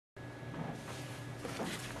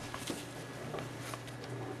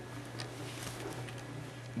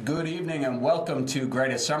Good evening and welcome to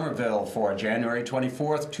Greater Somerville for January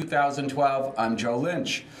 24th, 2012. I'm Joe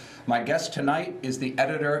Lynch. My guest tonight is the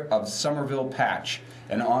editor of Somerville Patch,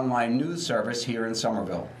 an online news service here in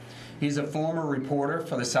Somerville. He's a former reporter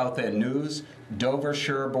for the South End News, Dover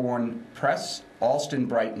Sherborne Press, Alston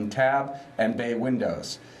Brighton Tab, and Bay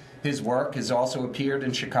Windows. His work has also appeared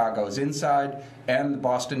in Chicago's Inside and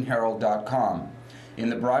BostonHerald.com. In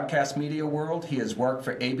the broadcast media world, he has worked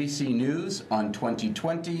for ABC News on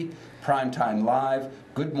 2020, Primetime Live,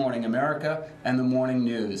 Good Morning America, and The Morning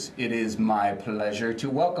News. It is my pleasure to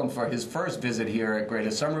welcome for his first visit here at Greater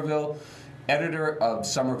Somerville, editor of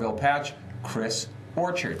Somerville Patch, Chris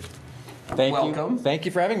Orchard. Welcome. Thank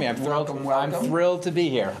you for having me. I'm thrilled. Welcome. I'm thrilled to be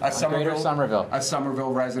here. Greater Somerville. A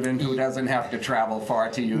Somerville resident who doesn't have to travel far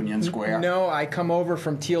to Union Square. No, I come over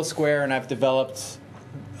from Teal Square, and I've developed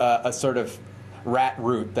a sort of rat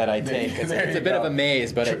route that I take. It's a bit of a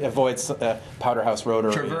maze, but it avoids Powder House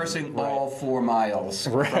Rotary. Traversing all 4 miles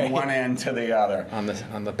from one end to the other.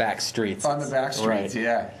 On the back streets. On the back streets,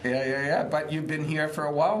 right. Yeah. But you've been here for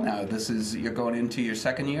a while now. You're going into your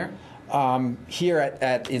second year? Here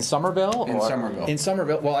in Somerville? In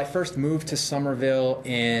Somerville. Well, I first moved to Somerville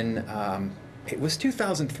in, it was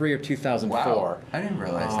 2003 or 2004. Wow, I didn't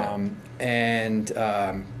realize that. And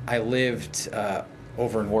I lived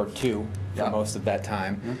over in Ward 2 for most of that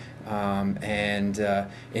time. And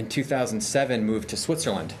in 2007 moved to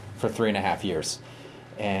Switzerland for 3.5 years.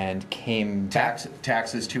 And came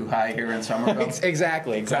Taxes too high here in Somerville?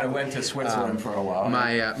 Exactly. So I went to Switzerland for a while.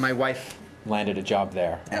 My wife landed a job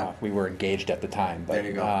there. Yeah. We were engaged at the time. But, there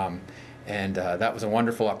you go. And that was a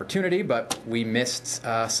wonderful opportunity, but we missed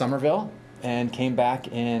Somerville and came back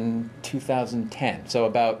in 2010. So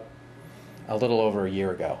about a little over a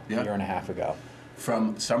year ago, a year and a half ago.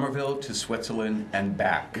 From Somerville to Switzerland and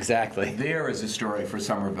back. Exactly. There is a story for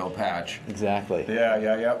Somerville Patch. Exactly.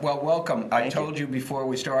 Yeah. Well, welcome. I told you you before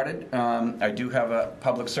we started, I do have a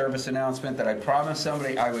public service announcement that I promised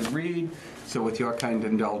somebody I would read. So with your kind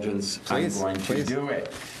indulgence, I'm going to do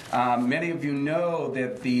it. Many of you know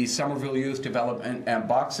that the Somerville Youth Development and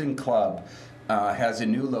Boxing Club has a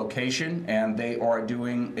new location, and they are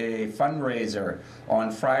doing a fundraiser on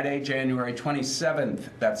Friday, January 27th.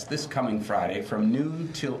 That's this coming Friday, from noon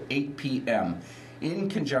till 8 p.m. in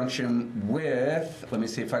conjunction with, let me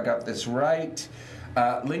see if I got this right,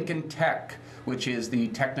 Lincoln Tech, which is the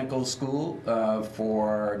technical school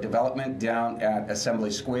for development down at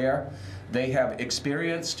Assembly Square. They have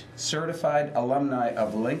experienced, certified alumni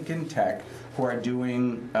of Lincoln Tech who are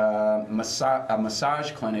doing a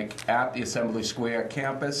massage clinic at the Assembly Square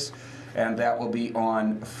campus, and that will be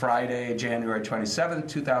on Friday, January 27th,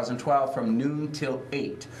 2012, from noon till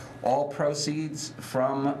 8. All proceeds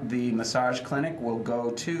from the massage clinic will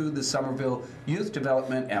go to the Somerville Youth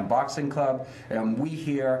Development and Boxing Club, and we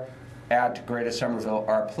here at Greater Somerville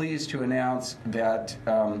are pleased to announce that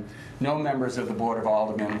no members of the Board of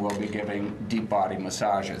Aldermen will be giving deep body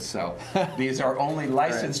massages. So these are only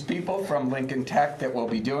licensed people from Lincoln Tech that will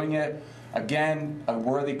be doing it. Again, a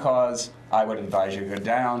worthy cause. I would advise you to go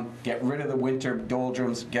down, get rid of the winter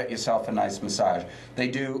doldrums, get yourself a nice massage. They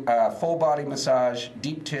do full body massage,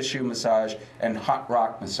 deep tissue massage, and hot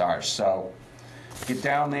rock massage. So get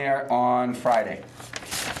down there on Friday.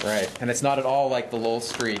 Right, and it's not at all like the Lowell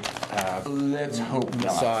Street Let's hope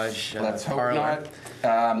massage not. Let's hope parlor.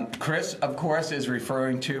 not. Chris, of course, is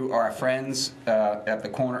referring to our friends at the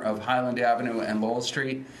corner of Highland Avenue and Lowell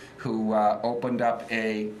Street who opened up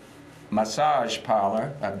a massage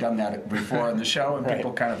parlor. I've done that before on the show, and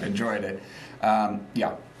people kind of enjoyed it.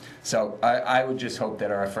 So I would just hope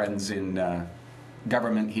that our friends in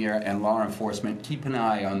government here and law enforcement keep an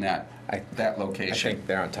eye on that location. I think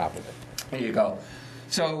they're on top of it. There you go.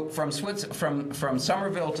 So from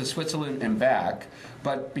Somerville to Switzerland and back,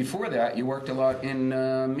 but before that, you worked a lot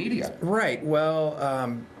in media. Right.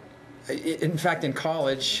 Well, in fact, in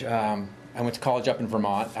college, I went to college up in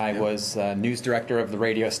Vermont. I was news director of the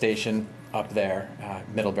radio station up there,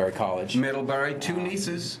 Middlebury College. Middlebury, 2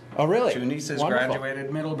 nieces. Oh, really? 2 nieces Wonderful.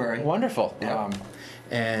 Graduated Middlebury. Wonderful. Yeah.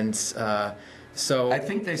 So I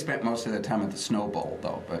think they spent most of their time at the Snow Bowl,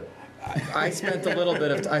 though. But I spent a little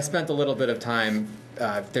bit of time.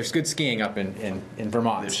 There's good skiing up in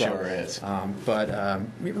Vermont. There sure is.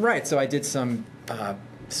 Right. So I did some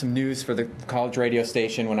news for the college radio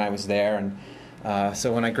station when I was there, and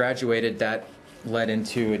so when I graduated, that led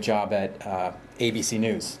into a job at ABC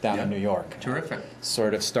News down in New York. Terrific.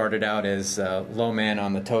 Sort of started out as low man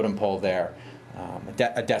on the totem pole there.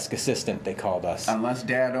 A desk assistant, they called us. Unless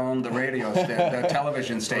Dad owned the the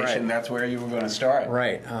television station, that's where you were going to start.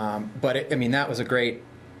 Right. But that was a great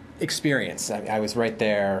experience. I was right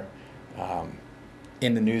there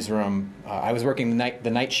in the newsroom. I was working the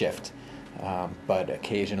night shift, but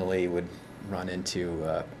occasionally would run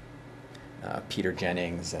into Peter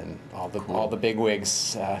Jennings and all the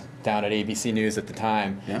bigwigs down at ABC News at the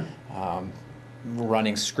time. Yeah.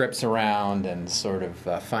 Running scripts around and sort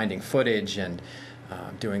of finding footage and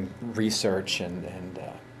doing research and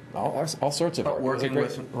all sorts of work. Working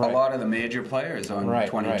with a lot of the major players on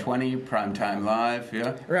 2020, Primetime Live,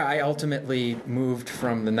 yeah? Right. I ultimately moved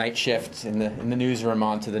from the night shift in the newsroom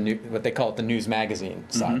onto what they call it the news magazine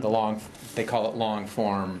side, they call it long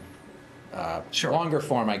form, longer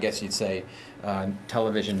form, I guess you'd say,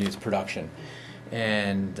 television news production.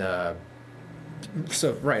 And I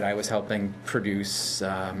was helping produce,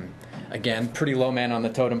 again, pretty low man on the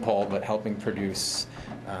totem pole, but helping produce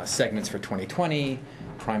segments for 2020,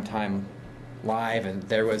 Primetime Live, and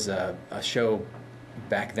there was a show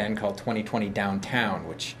back then called 2020 Downtown,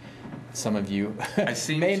 which some of you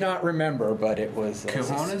may not remember, but it was...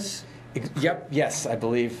 Cojones? Yep, yes, I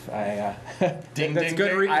believe. Ding, that's ding, good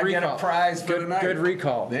ding. recall. I get a prize for tonight. Good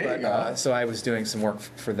recall. There you go. So I was doing some work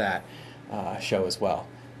for that show as well.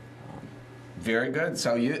 Very good.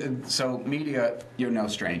 So media, you're no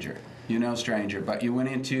stranger. You're no stranger, but you went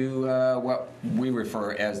into what we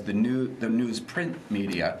refer as the news print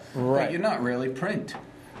media. Right. But you're not really print.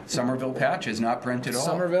 Somerville Patch is not print at all.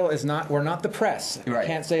 Somerville is not. We're not the press. Right. I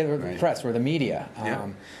can't say we're the press. We're the media. Yeah.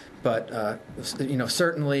 But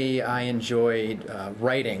certainly I enjoyed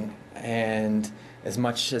writing, and as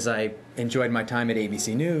much as I enjoyed my time at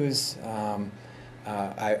ABC News,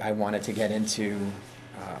 I wanted to get into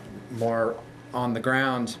more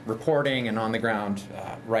on-the-ground reporting and on-the-ground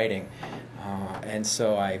writing. And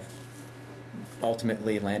so I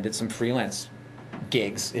ultimately landed some freelance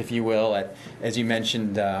gigs, if you will, at, as you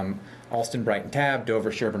mentioned, Alston, Brighton Tab,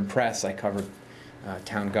 Dover, Sherburne Press. I covered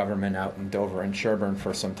town government out in Dover and Sherburne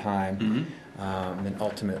for some time, and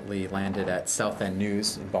ultimately landed at South End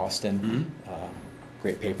News in Boston.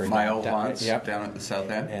 Great paper. My old haunts down at the South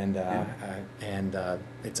End. And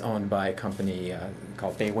it's owned by a company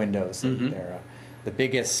called Bay Windows. They're the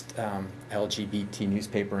biggest LGBT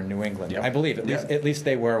newspaper in New England. I believe at least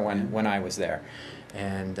they were when I was there,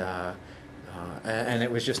 and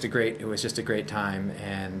it was just a great time,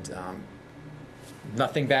 and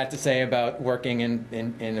nothing bad to say about working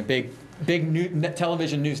in a big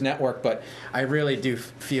television news network, but I really do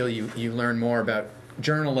feel you learn more about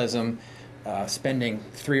journalism spending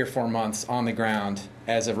 3 or 4 months on the ground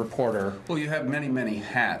as a reporter. Well, you have many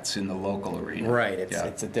hats in the local arena. Right.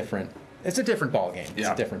 It's a different ball game. It's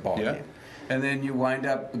a different ball game. And then you wind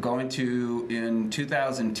up going to, in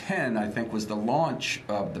 2010, I think, was the launch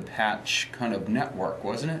of the Patch kind of network,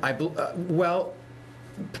 wasn't it?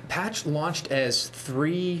 Patch launched as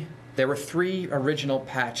 3. There were 3 original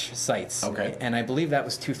Patch sites. Okay. And I believe that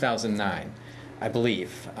was 2009. I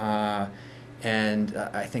believe. And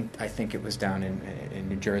I think it was down in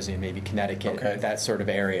New Jersey and maybe Connecticut, that sort of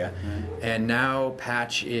area. And now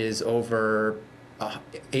Patch is over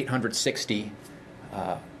 860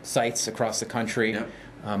 sites across the country.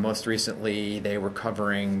 Most recently, they were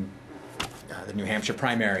covering the New Hampshire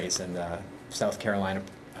primaries and South Carolina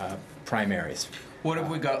primaries. What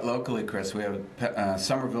have we got locally, Chris? We have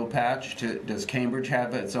Somerville Patch. Does Cambridge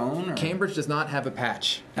have its own? Or? Cambridge does not have a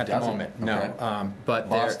patch at the moment. Okay. No, but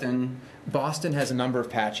Boston has a number of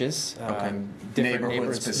patches.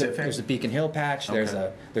 Neighborhood specific. There's a Beacon Hill patch. There's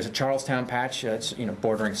a Charlestown patch. It's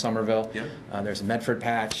bordering Somerville. There's a Medford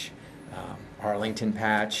patch, Arlington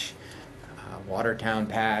patch, Watertown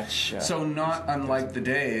patch. So not unlike the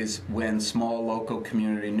days when small local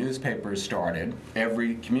community newspapers started,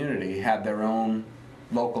 every community had their own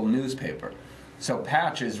local newspaper. So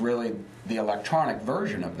Patch is really the electronic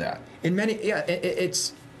version of that. In many,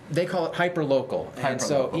 it's they call it hyperlocal. And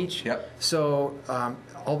so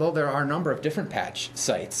although there are a number of different Patch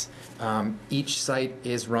sites, each site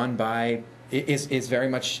is run by is very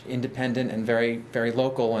much independent and very very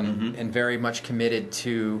local and very much committed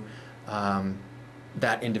to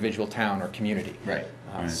that individual town or community. Right.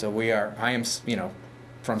 So I am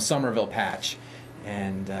from Somerville Patch,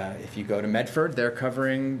 and if you go to Medford, they're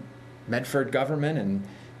covering Medford government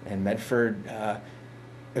and Medford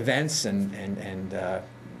events and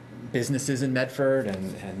businesses in Medford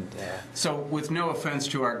and. So, with no offense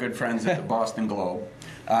to our good friends at the Boston Globe,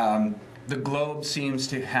 the Globe seems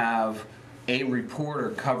to have a reporter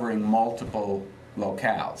covering multiple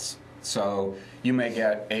locales. So you may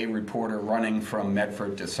get a reporter running from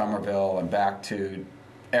Medford to Somerville and back to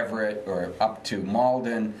Everett or up to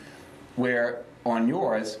Malden, where on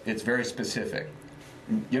yours it's very specific.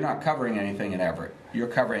 You're not covering anything in Everett. You're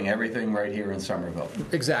covering everything right here in Somerville.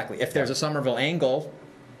 Exactly. If there's a Somerville angle,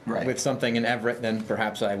 Right. with something in Everett, then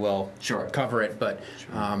perhaps I will Sure. cover it. But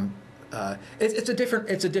it's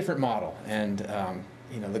a different model, and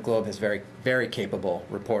the Globe has very, very capable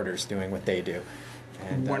reporters doing what they do.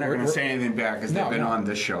 And, we're not going to say anything back because they've been on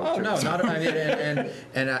this show. Oh too, no, so. not. I mean,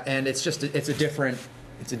 and it's just it's a different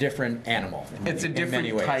animal. It's a in many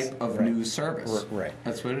different ways. type of Right. news service. Right.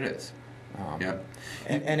 That's what it is. Yep.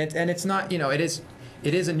 And it's not, it is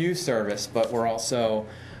a news service, but we're also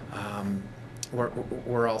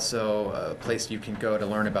we're also a place you can go to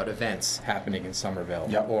learn about events happening in Somerville,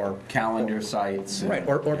 Yep. or calendar sites. right,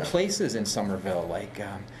 or yeah. places in Somerville like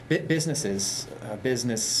businesses,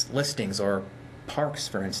 business listings, or parks,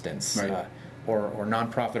 for instance, Right. or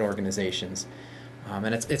nonprofit organizations,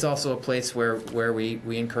 and it's also a place where we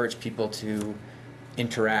encourage people to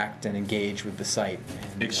interact and engage with the site.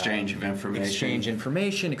 And, Exchange of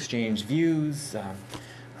information. exchange views,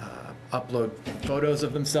 upload photos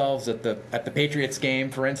of themselves at the Patriots game,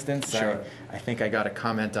 for instance. Sure. I think I got a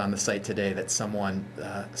comment on the site today that some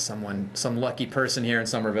lucky person here in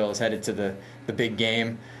Somerville is headed to the big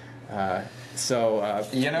game. We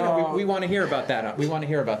want to hear about that. We want to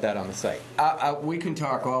hear about that on the site. We can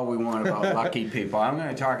talk all we want about lucky people. I'm going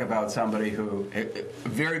to talk about somebody who, a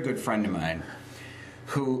very good friend of mine,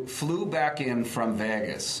 who flew back in from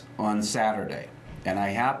Vegas on Saturday, and I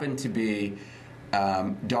happened to be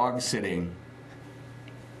dog sitting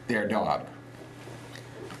their dog.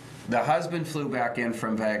 The husband flew back in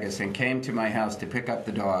from Vegas and came to my house to pick up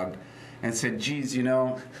the dog and said, geez,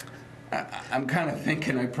 I'm kind of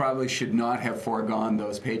thinking I probably should not have foregone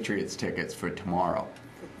those Patriots tickets for tomorrow.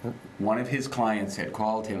 One of his clients had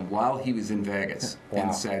called him while he was in Vegas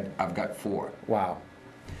and said, I've got 4. Wow.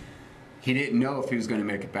 He didn't know if he was going to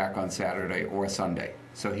make it back on Saturday or Sunday,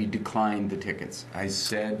 so he declined the tickets. I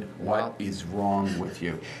said, what is wrong with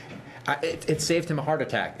you? It saved him a heart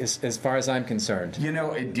attack, as far as I'm concerned.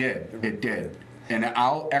 It did. It did. And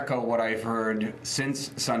I'll echo what I've heard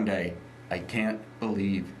since Sunday. I can't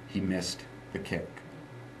believe he missed the kick.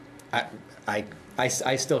 I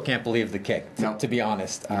still can't believe the kick, to be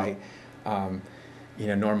honest. No.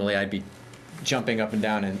 Normally I'd be jumping up and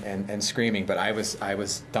down and screaming, but I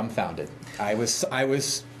was dumbfounded. I was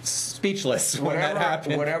speechless when that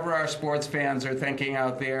happened. Whatever our sports fans are thinking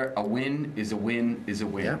out there, a win is a win is a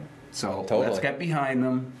win. Yeah. So Totally. let's get behind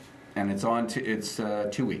them, and it's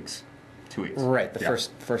 2 weeks. 2 weeks. Right, the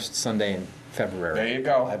first Sunday in February. There you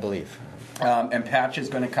go. I believe. And Patch is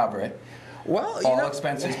going to cover it. Well, all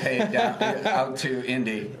expenses paid down, out to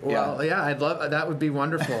Indy. Well, yeah, I'd love that. Would be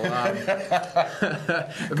wonderful. Good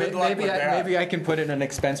luck with that. Maybe I can put in an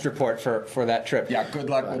expense report for that trip. Yeah, good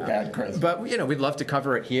luck with that, Chris. But we'd love to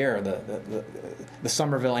cover it here. The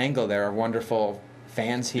Somerville angle. There are wonderful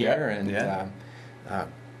fans here, and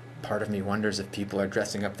part of me wonders if people are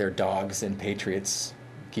dressing up their dogs in Patriots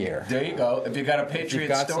gear. There you go. If you got a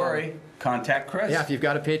Patriots story, contact Chris. Yeah, if you've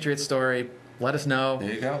got a Patriots story, let us know.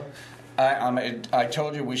 There you go. I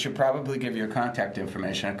told you we should probably give your contact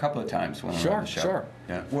information a couple of times when we're on the show. Sure.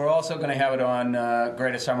 Yeah. We're also going to have it on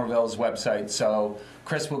Greater Somerville's website, so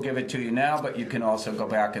Chris will give it to you now, but you can also go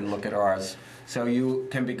back and look at ours. So you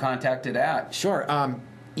can be contacted at... Sure.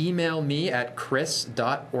 Email me at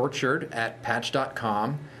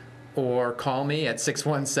chris.orchard@patch.com or call me at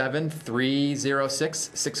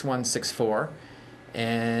 617-306-6164.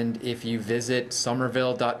 And if you visit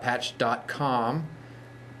somerville.patch.com,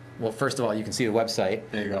 well, first of all, you can see the website.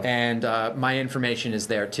 There you go. And my information is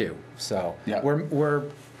there too. So we're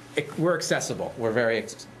accessible. We're very.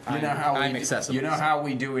 I'm accessible. You know how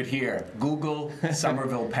we do it here. Google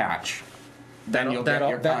Somerville Patch. Then you'll get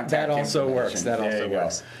your contact that also information. works. That also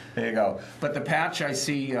works. There you go. But the Patch, I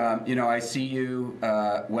see. I see you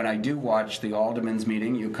when I do watch the Alderman's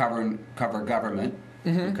meeting. You cover government.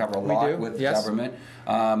 Mm-hmm. You cover a lot with government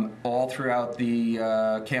all throughout the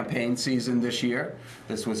campaign season this year.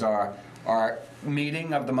 This was our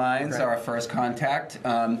meeting of the minds, our first contact.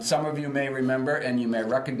 Some of you may remember and you may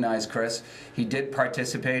recognize Chris. He did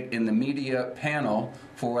participate in the media panel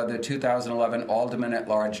for the 2011 Alderman at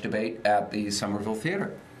Large debate at the Somerville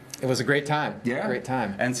Theater. It was a great time. Yeah. Great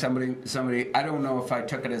time. And somebody, I don't know if I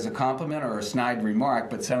took it as a compliment or a snide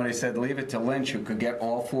remark, but somebody said, leave it to Lynch, who could get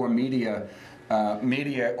all 4 media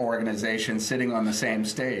organizations sitting on the same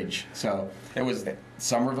stage. So it was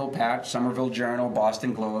Somerville Patch, Somerville Journal,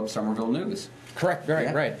 Boston Globe, Somerville News. Correct.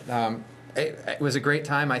 Right. It was a great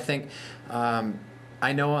time. I think.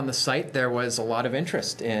 I know on the site there was a lot of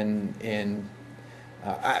interest in.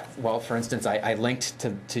 For instance, I linked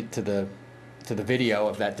to the video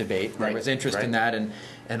of that debate. There was interest in that, and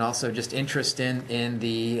also just interest in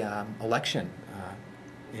the election.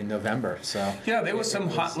 in November. So yeah, there was some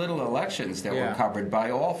hot little elections that were Yeah. covered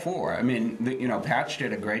by all four. I mean, Patch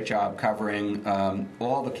did a great job covering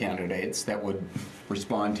all the candidates that would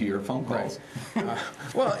respond to your phone calls.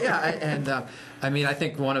 Well, yeah, I mean, I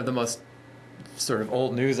think one of the most sort of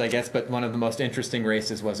old news, I guess, but one of the most interesting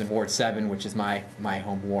races was in Ward 7, which is my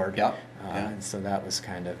home ward. Yep. And so that was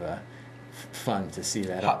kind of fun to see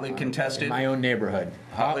that. Hotly contested. In my own neighborhood.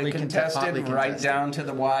 Hotly contested, right down to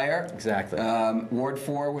the wire. Exactly. Ward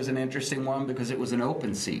 4 was an interesting one because it was an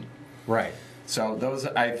open seat. Right. So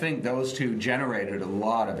I think those two generated a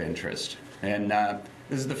lot of interest. And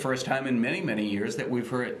this is the first time in many, many years that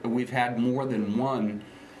we've had more than one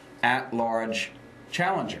at-large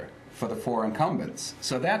challenger for the four incumbents.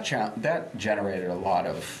 So that generated a lot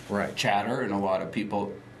of chatter and a lot of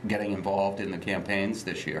people getting involved in the campaigns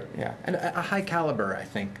this year. Yeah, and a high caliber, I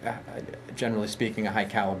think, generally speaking, a high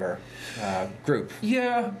caliber group.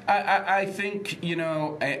 Yeah, I think,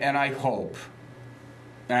 and I hope,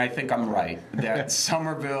 and I think I'm right, that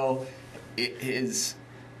Somerville is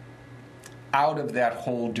out of that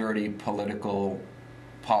whole dirty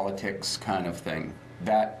politics kind of thing.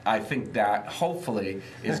 That I think that hopefully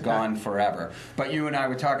is gone forever. But you and I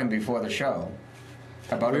were talking before the show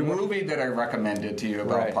about a movie that I recommended to you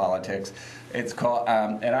about politics. It's called,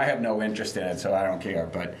 and I have no interest in it, so I don't care,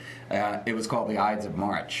 but it was called The Ides of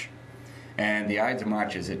March. And The Ides of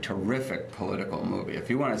March is a terrific political movie. If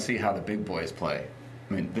you want to see how the big boys play,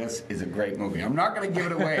 I mean, this is a great movie. I'm not going to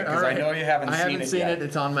give it away because I know you haven't seen it yet. I haven't seen it.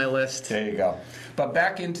 It's on my list. There you go. But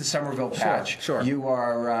back into Somerville Patch. Sure. You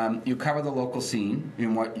are you cover the local scene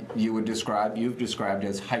in what you've described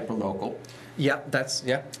as hyperlocal. Yep,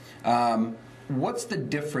 What's the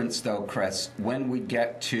difference, though, Chris, when we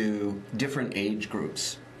get to different age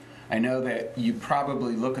groups? I know that you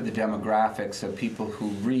probably look at the demographics of people who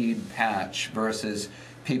read Patch versus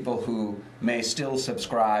people who may still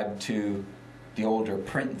subscribe to the older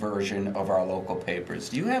print version of our local papers.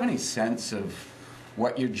 Do you have any sense of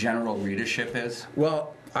what your general readership is?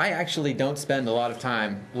 Well, I actually don't spend a lot of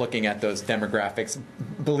time looking at those demographics,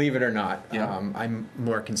 believe it or not. Yeah. I'm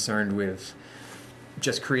more concerned with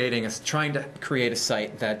just trying to create a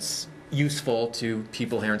site that's useful to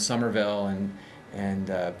people here in Somerville and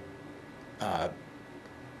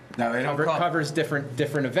now they don't covers different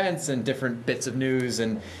events and different bits of news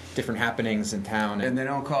and different happenings in town. And they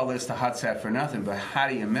don't call this the hot set for nothing, but how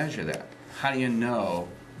do you measure that? How do you know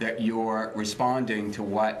that you're responding to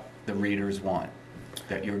what the readers want?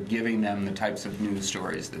 That you're giving them the types of news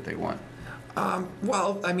stories that they want?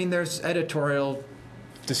 Well, I mean, there's editorial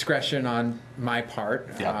discretion on my part.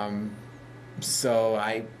 Yeah. So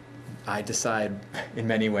I decide in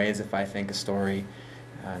many ways if I think a story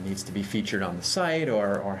needs to be featured on the site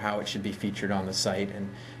or how it should be featured on the site.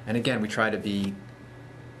 And again, we try to be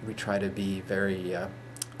very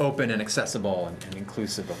open and accessible and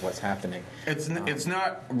inclusive of what's happening. It's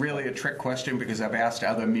not really a trick question because I've asked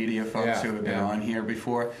other media folks who have been on here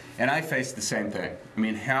before, and I face the same thing. I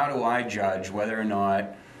mean, how do I judge whether or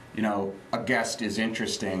not a guest is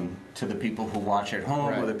interesting to the people who watch at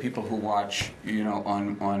home or the people who watch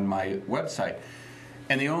on my website?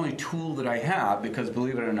 And the only tool that I have, because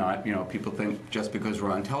believe it or not, people think just because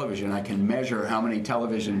we're on television, I can measure how many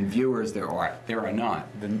television viewers there are. There are not.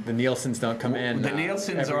 The Nielsen's don't come in. The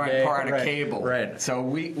Nielsen's aren't part of cable. Right. So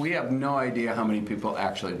we have no idea how many people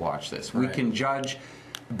actually watch this. We can judge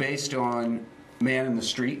based on man in the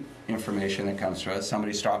street information that comes to us.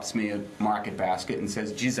 Somebody stops me at Market Basket and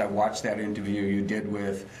says, geez, I watched that interview you did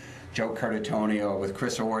with Joe Curtatone or with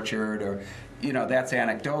Chris Orchard, or, that's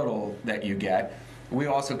anecdotal that you get. We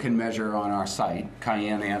also can measure on our site.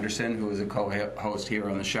 Cayenne Anderson, who is a co-host here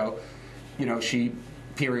on the show, she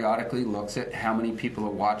periodically looks at how many people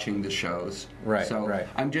are watching the shows. Right. So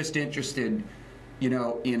I'm just interested, in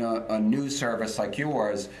a news service like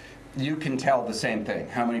yours, you can tell the same thing.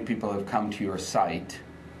 How many people have come to your site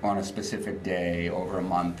on a specific day over a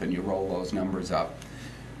month, and you roll those numbers up.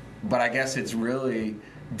 But I guess it's really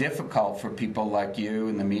difficult for people like you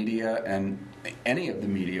in the media and any of the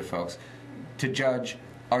media folks to judge,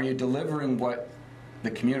 are you delivering what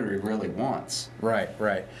the community really wants? Right.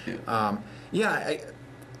 Yeah.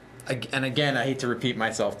 And again, I hate to repeat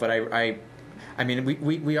myself, but I mean,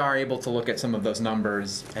 we are able to look at some of those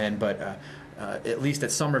numbers, but at least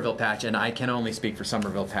at Somerville Patch, and I can only speak for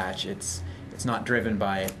Somerville Patch, it's not driven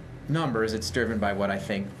by numbers, it's driven by what I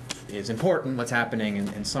think is important, what's happening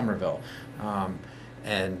in Somerville.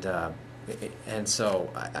 And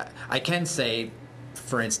so I can say,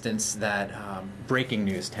 for instance, that breaking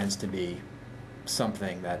news tends to be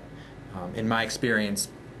something that, in my experience,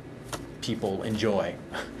 people enjoy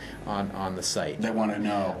on the site. They want to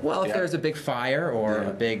know. Well, if there's a big fire or Yeah.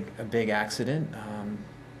 a big accident,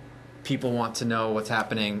 people want to know what's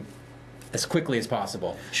happening as quickly as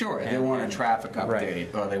possible. Sure, they want a traffic update,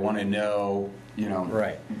 Right. or they want to know,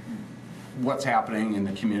 Right. what's happening in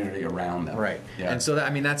the community around them. Right. Yeah. And so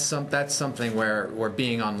that's something where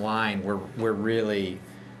being online, we're really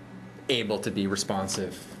able to be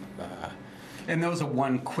responsive. And those are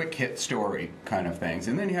one quick hit story kind of things,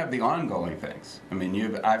 and then you have the ongoing things. I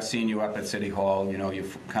mean, I've seen you up at City Hall. You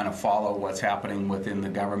kind of follow what's happening within the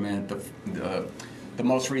government. The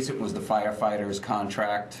most recent was the firefighters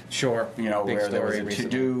contract. Sure. Where there was a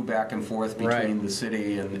to-do back and forth between the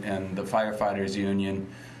city and the firefighters union.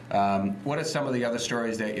 What are some of the other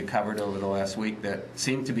stories that you covered over the last week that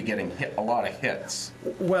seem to be getting a lot of hits?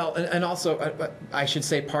 Well, and also, I should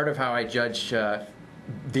say part of how I judge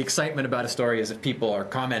the excitement about a story is if people are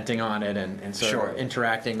commenting on it and sort of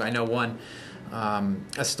interacting. I know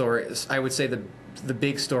a story, I would say the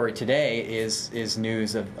big story today is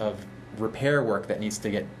news of repair work that needs to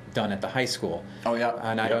get done at the high school. Oh, yeah.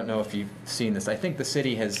 And I don't know if you've seen this. I think the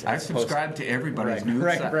city has I subscribe to everybody's news.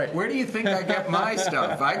 Right. Where do you think I get my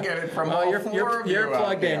stuff? I get it from all four of you. You're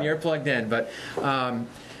plugged in. You're plugged in. But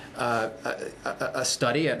a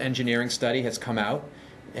study, an engineering study, has come out,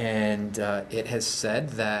 and it has said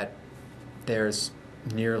that there's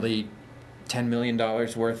nearly $10 million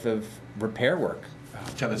worth of repair work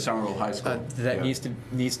to the Somerville High School that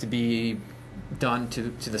needs to be done to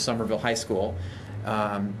the Somerville High School,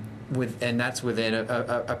 and that's within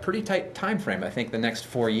a pretty tight time frame. I think the next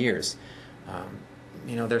 4 years.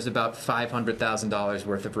 There's about $500,000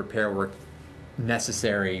 worth of repair work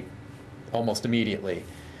necessary almost immediately.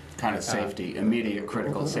 Kind of safety, immediate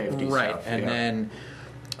critical safety right, stuff. And then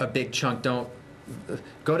a big chunk. Don't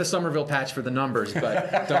go to Somerville Patch for the numbers,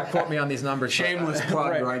 but don't quote me on these numbers. Shameless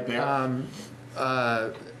plug right there.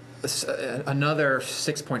 Another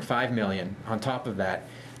 $6.5 million on top of that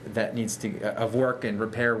needs to of work and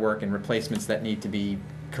repair work and replacements that need to be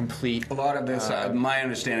complete. A lot of this, my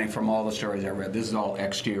understanding from all the stories I read, this is all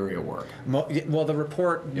exterior work. Well, the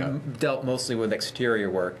report dealt mostly with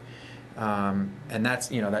exterior work, and that's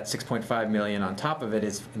that $6.5 million on top of it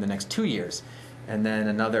is in the next 2 years, and then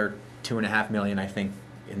another $2.5 million, I think,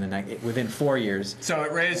 within 4 years. So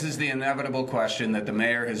it raises the inevitable question that the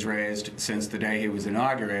mayor has raised since the day he was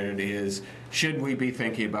inaugurated: is should we be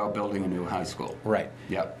thinking about building a new high school? Right.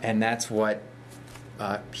 Yep. And that's what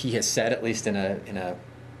he has said, at least in a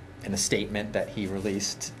statement that he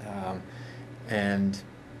released. And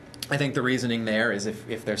I think the reasoning there is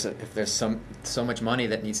if there's so much money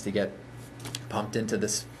that needs to get pumped into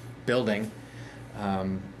this building,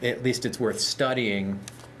 at least it's worth studying.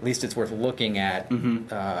 At least it's worth looking at,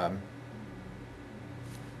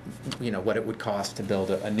 what it would cost to build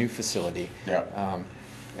a new facility. Yeah.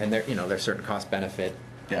 And there's certain cost benefit.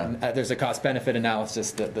 Yeah. There's a cost benefit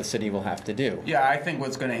analysis that the city will have to do. Yeah, I think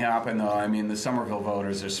what's going to happen, though, I mean, the Somerville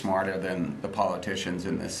voters are smarter than the politicians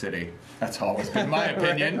in this city. That's always been my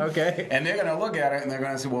opinion. Right, okay. And they're going to look at it and they're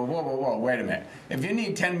going to say, well, whoa, wait a minute. If you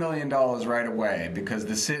need $10 million right away because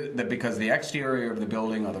the exterior of the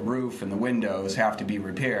building or the roof and the windows have to be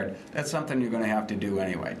repaired, that's something you're going to have to do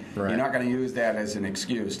anyway. Right. You're not going to use that as an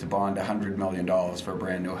excuse to bond $100 million for a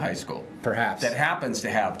brand new high school. Perhaps. That happens to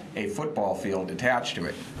have a football field attached to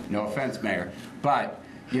it. No offense, Mayor, but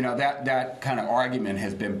that kind of argument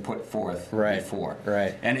has been put forth before.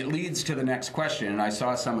 Right. And it leads to the next question, and I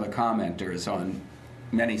saw some of the commenters on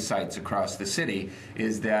many sites across the city,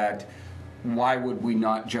 is that why would we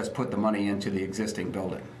not just put the money into the existing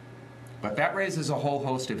building? But that raises a whole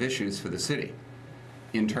host of issues for the city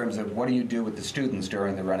in terms of what do you do with the students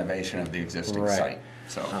during the renovation of the existing site.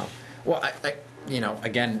 So, well,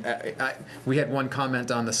 we had one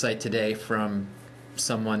comment on the site today from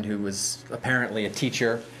someone who was apparently a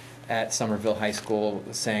teacher at Somerville High School,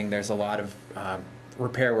 saying there's a lot of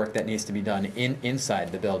repair work that needs to be done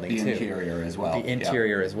inside the building too. The interior as well. The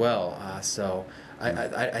interior as well. So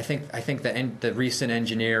I think that the recent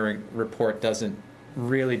engineering report doesn't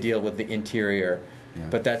really deal with the interior. Yeah.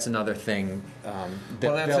 But that's another thing that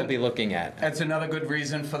they'll be looking at. That's another good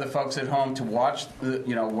reason for the folks at home to watch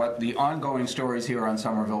what the ongoing stories here on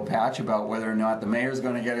Somerville Patch about whether or not the mayor's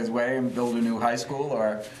going to get his way and build a new high school,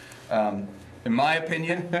 or in my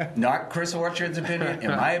opinion, not Chris Orchard's opinion,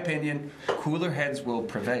 in my opinion, cooler heads will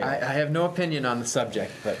prevail. I have no opinion on the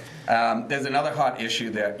subject, but there's another hot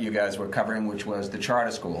issue that you guys were covering, which was the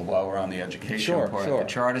charter school. While we're on the education part, the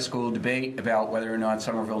charter school debate about whether or not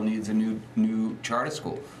Somerville needs a new charter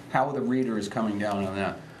school. How are the readers coming down on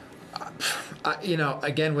that?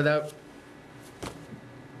 Again, without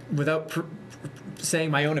without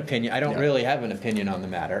saying my own opinion, I don't really have an opinion on the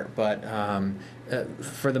matter, but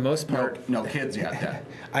for the most part, no kids yet. Then.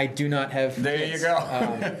 I do not have. There kids. You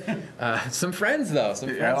go. Some friends though. Some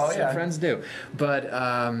friends do, but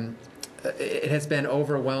it has been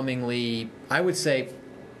overwhelmingly. I would say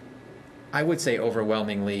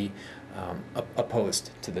overwhelmingly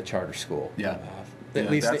opposed to the charter school. Yeah. At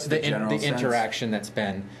least the sense. interaction that's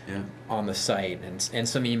been on the site and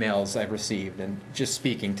some emails I've received and just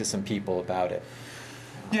speaking to some people about it.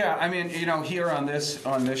 Yeah, I mean, here on this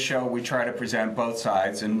show, we try to present both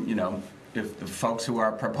sides, and if the folks who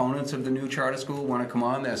are proponents of the new charter school want to come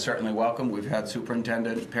on, they're certainly welcome. We've had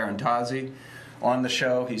Superintendent Parentazzi on the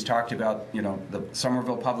show. He's talked about the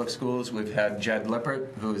Somerville Public Schools. We've had Jed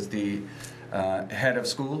Lippert, who is the head of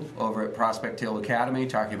school over at Prospect Hill Academy,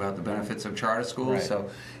 talking about the benefits of charter schools. Right. So,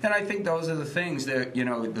 and I think those are the things that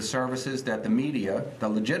the services that the media, the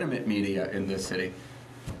legitimate media in this city,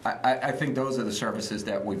 I think those are the services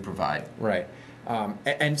that we provide. Right,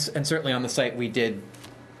 and certainly on the site we did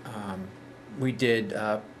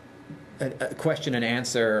a question and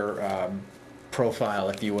answer profile,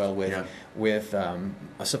 if you will, with a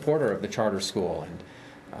supporter of the charter school, and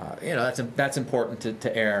that's important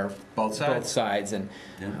to air both sides, and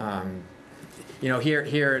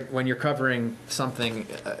here when you're covering something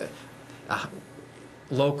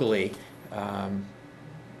locally.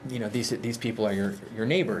 These people are your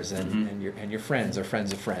neighbors and your friends or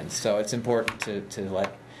friends of friends. So it's important to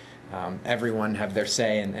let everyone have their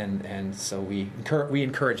say, and so we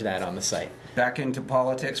encourage that on the site. Back into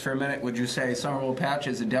politics for a minute. Would you say Somerville Patch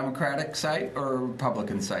is a Democratic site or a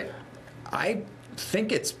Republican site? I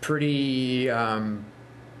think it's pretty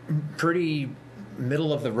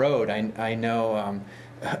middle of the road. I know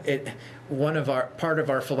part of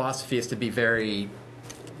our philosophy is to be very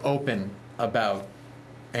open about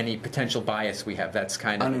any potential bias we have. That's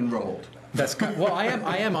kind of unenrolled. Well, I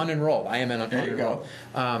am unenrolled. I am unenrolled. There you go.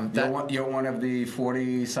 You're one of the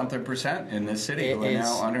 40-something% in this city who are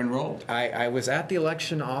now unenrolled. I was at the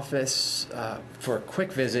election office for a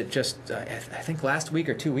quick visit just I think last week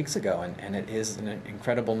or 2 weeks ago, and it is an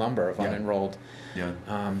incredible number of unenrolled. Yeah.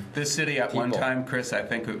 This city at one time, Chris, I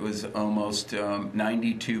think it was almost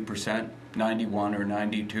 92%. 91 or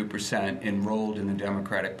 92% enrolled in the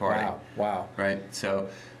Democratic Party. Wow. Right? So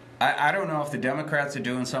I don't know if the Democrats are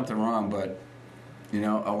doing something wrong, but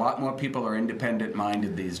a lot more people are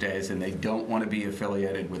independent-minded these days, and they don't want to be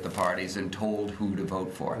affiliated with the parties and told who to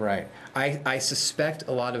vote for. Right. I suspect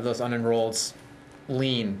a lot of those unenrolleds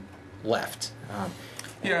lean left.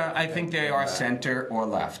 I think they are center or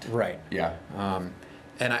left. Right. Yeah.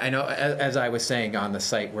 And I know, as I was saying on the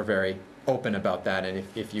site, we're very open about that, and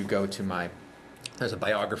if you go to there's a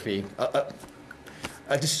biography,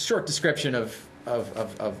 a just short description of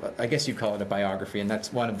I guess you'd call it a biography, and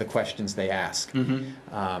that's one of the questions they ask.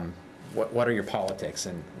 What are your politics?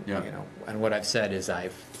 And and what I've said is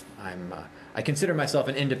I consider myself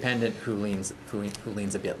an independent who leans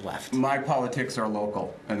a bit left. My politics are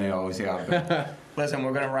local, and they always have been. Listen,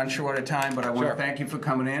 we're going to run short of time, but I want to thank you for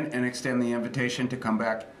coming in and extend the invitation to come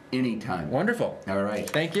back anytime. Wonderful. All right.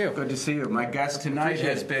 Thank you. Good to see you. My guest tonight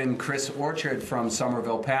has been Chris Orchard from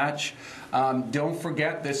Somerville Patch. Don't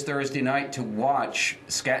forget this Thursday night to watch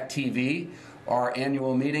Scat TV. Our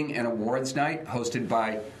annual meeting and awards night, hosted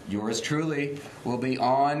by yours truly, will be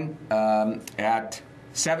on at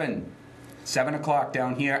 7 o'clock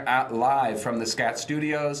down here live from the Scat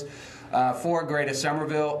Studios. For Greater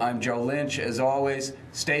Somerville, I'm Joe Lynch. As always,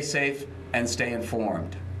 stay safe and stay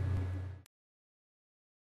informed.